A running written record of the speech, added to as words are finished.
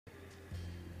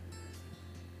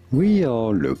We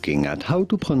are looking at how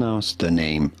to pronounce the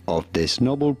name of this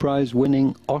Nobel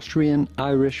Prize-winning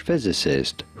Austrian-Irish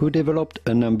physicist who developed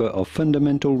a number of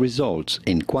fundamental results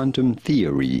in quantum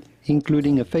theory,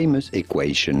 including a famous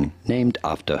equation named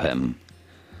after him.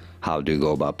 How do you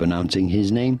go about pronouncing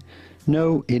his name?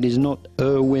 No, it is not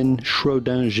Erwin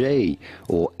Schrödinger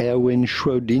or Erwin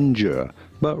Schrödinger,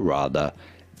 but rather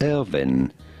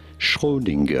Erwin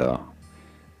Schrödinger.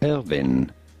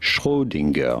 Erwin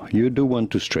Schrodinger. You do want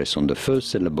to stress on the first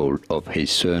syllable of his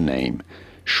surname,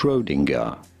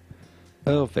 Schrödinger.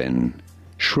 Erwin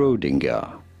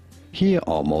Schrödinger. Here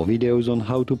are more videos on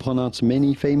how to pronounce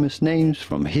many famous names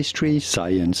from history,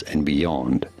 science and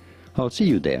beyond. I'll see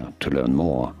you there to learn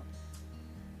more.